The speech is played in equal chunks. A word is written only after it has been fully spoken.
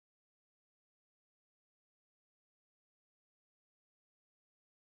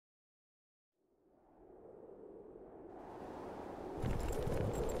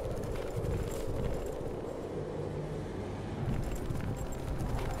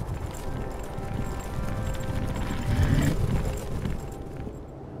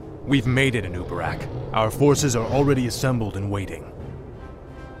We've made it in Ubarak. Our forces are already assembled and waiting.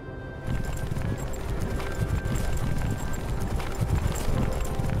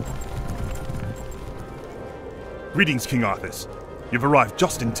 Greetings, King Arthas. You've arrived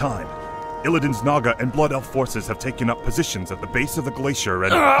just in time. Illidan's Naga and Blood Elf forces have taken up positions at the base of the glacier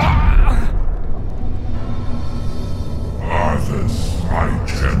and— Arthas, my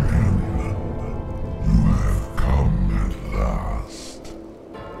champion. You have come at last.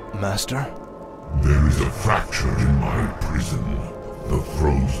 Master? There is a fracture in my prison, the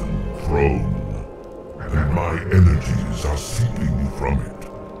Frozen Throne, and my energies are seeping from it.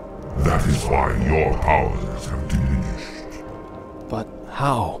 That is why your powers have diminished. But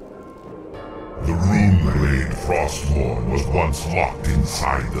how? The rune blade Frostmourne was once locked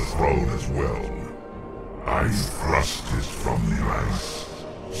inside the throne as well. I thrust it from the ice,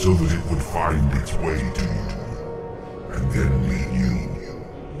 so that it would find its way to you, and then lead you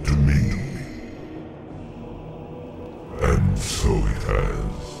to me. And so it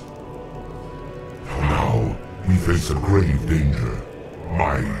has. Now, we face a grave danger.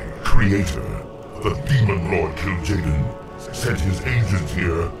 My creator, the Demon Lord Kil'jaeden, sent his agents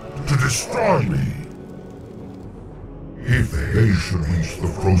here to destroy me. If they should reach the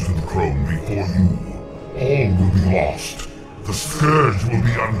Frozen Throne before you, all will be lost. The Scourge will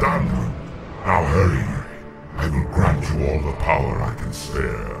be undone. Now hurry. I will grant you all the power I can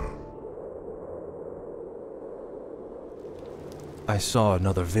spare. I saw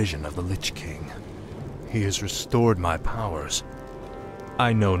another vision of the Lich King. He has restored my powers.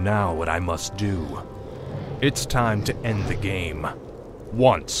 I know now what I must do. It's time to end the game.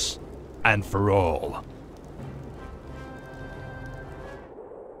 Once and for all.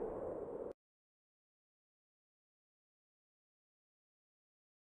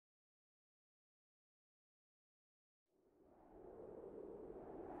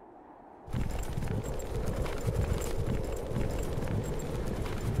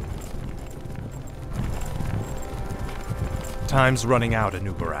 Time's running out in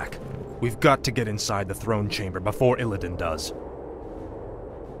Ubarak. We've got to get inside the throne chamber before Illidan does.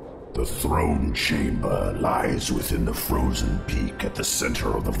 The throne chamber lies within the frozen peak at the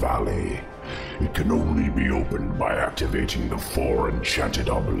center of the valley. It can only be opened by activating the 4 enchanted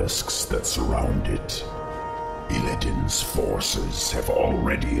obelisks that surround it. Illidan's forces have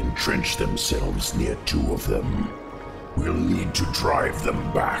already entrenched themselves near 2 of them. We'll need to drive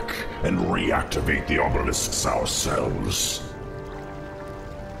them back and reactivate the obelisks ourselves.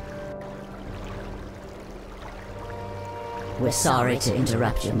 We're sorry to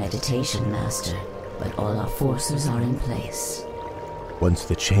interrupt your meditation, Master, but all our forces are in place. Once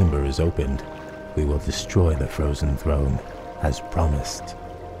the chamber is opened, we will destroy the Frozen Throne, as promised.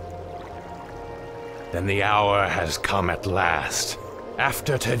 Then the hour has come at last.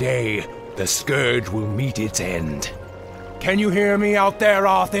 After today, the Scourge will meet its end. Can you hear me out there,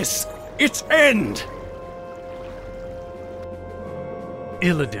 Arthas? Its end!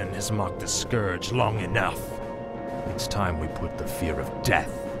 Illidan has mocked the Scourge long enough. It's time we put the fear of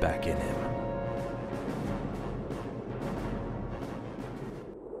death back in him.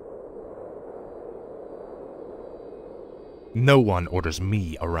 No one orders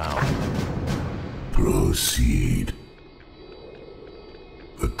me around. Proceed.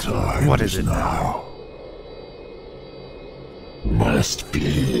 The time What is it now. Must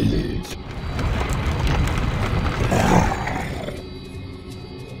be.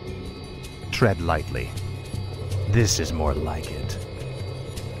 Tread lightly. This is more like it.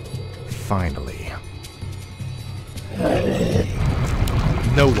 Finally.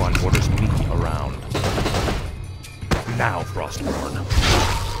 No one orders me around. Now, Frostmourne.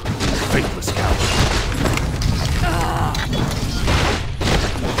 Faithless coward.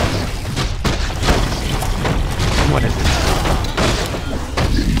 What is it?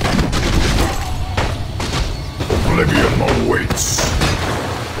 Oblivion awaits.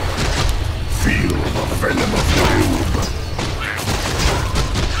 Feel the venom of doom.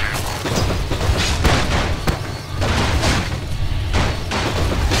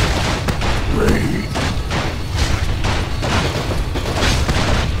 Raid.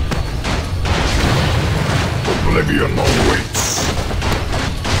 Oblivion awaits.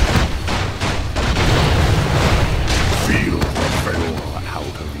 Feel the venom.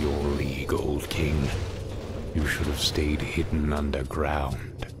 Out of your league, old king. You should have stayed hidden underground.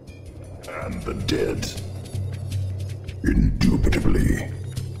 And the dead. Indubitably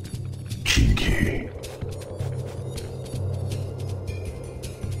kinky.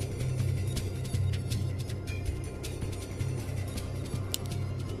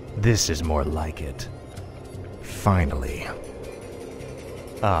 This is more like it. Finally.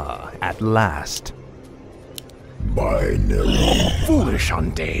 Ah, at last. By Neru. Foolish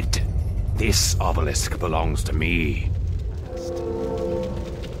undead. This obelisk belongs to me.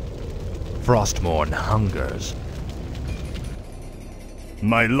 Frostmourne hungers.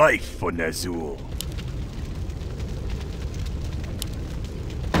 My life for Ner'zhul.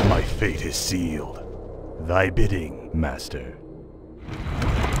 My fate is sealed. Thy bidding, Master.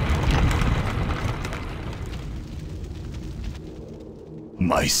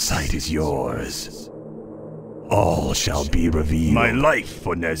 My sight is yours. All shall be revealed. My life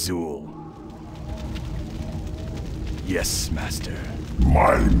for Ner'zhul. Yes, Master.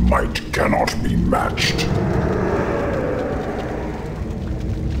 My might cannot be matched.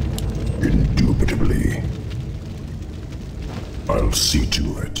 Indubitably. I'll see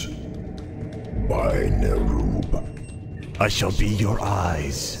to it. By Nerub. I shall be your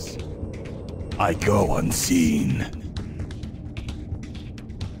eyes. I go unseen.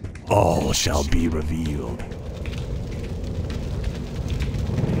 All shall be revealed.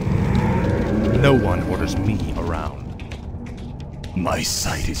 No one orders me around. My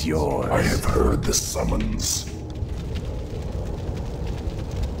sight is yours. I have heard the summons.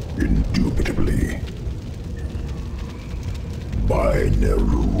 Indubitably. By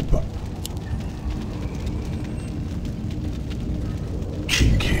Nerub.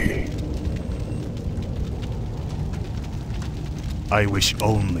 Kinky. I wish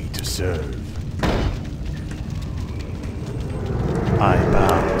only to serve. I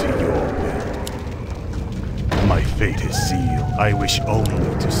bow to your will. My fate is sealed. I wish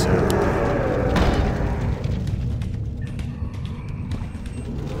only to serve.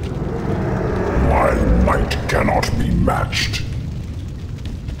 My might cannot be matched.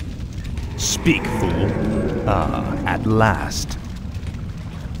 Speak, fool. Ah, at last.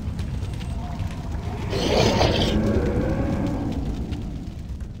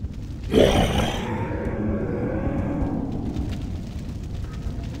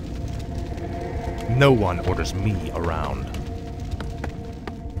 No one orders me around.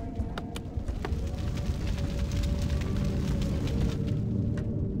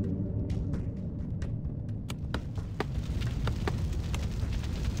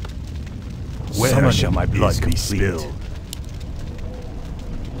 Where shall my blood be spilled?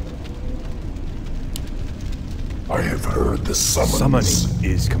 I have heard the summons. Summoning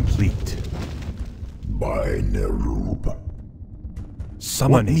is complete. By Nerub.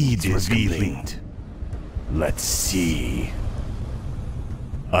 Summoning needs is revealing? complete. Let's see.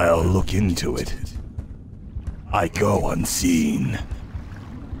 I'll look into it. I go unseen.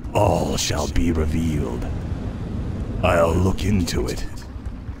 All shall be revealed. I'll look into it.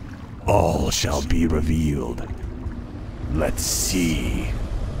 All shall be revealed. Let's see.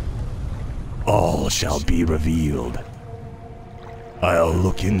 All shall be revealed. I'll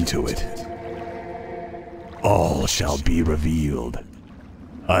look into it. All shall be revealed.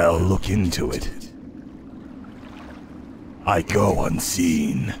 I'll look into it. I go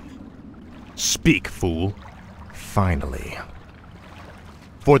unseen. Speak, fool. Finally.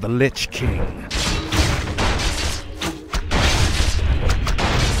 For the Lich King.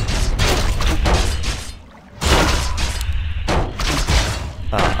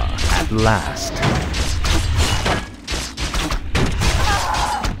 Ah, at last.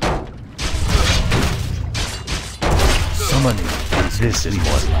 Summoning is This is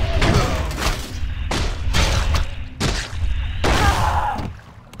more like it.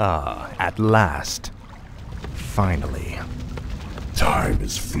 Ah, at last. Finally. Time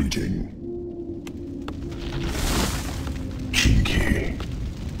is fleeting. Kinky.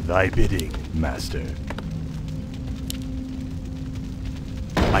 thy bidding, Master.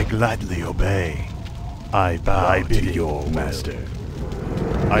 I gladly obey. I bow to your master.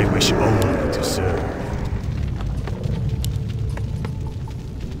 I wish only to serve.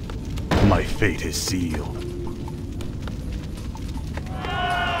 My fate is sealed.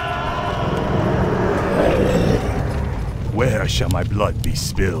 Where shall my blood be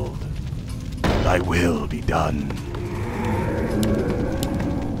spilled? Thy will be done.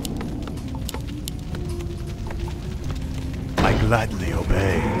 I gladly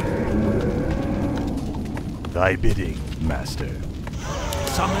obey. Thy bidding, Master.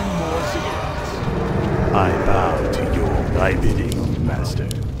 Summon more zealots. I bow to your thy bidding, Master.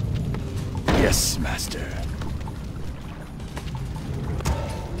 Yes, Master.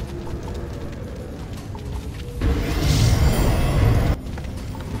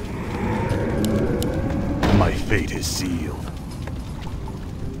 My fate is sealed.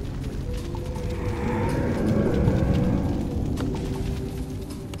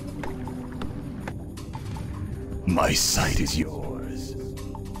 My sight is yours.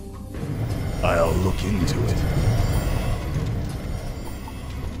 look into it.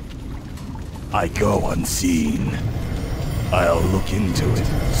 I go unseen. I'll look into it.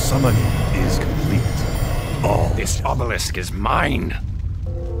 Summoning is complete. All This obelisk is mine.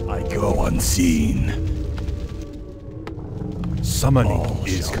 I go unseen. Summoning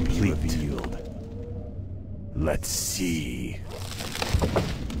is complete. Let's see.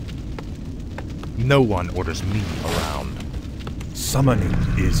 No one orders me around. Summoning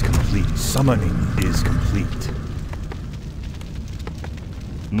is complete. Summoning is complete.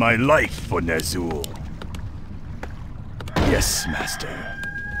 My life for Ner'zhul. Yes, Master.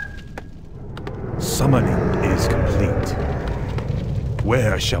 Summoning is complete.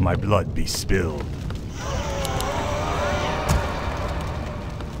 Where shall my blood be spilled?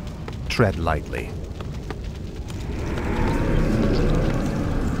 Tread lightly.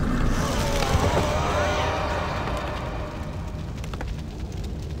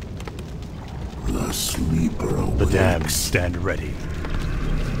 The sleeper awakes. The damned stand ready.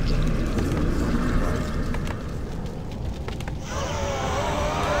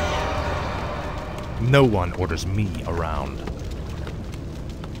 No one orders me around.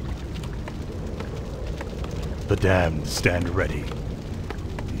 The damned stand ready.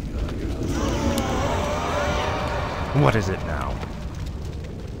 What is it now?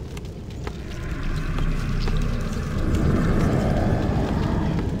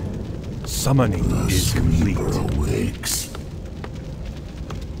 Summoning is complete. Awakes.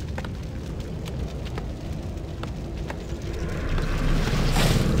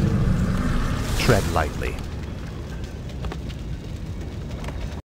 Tread lightly.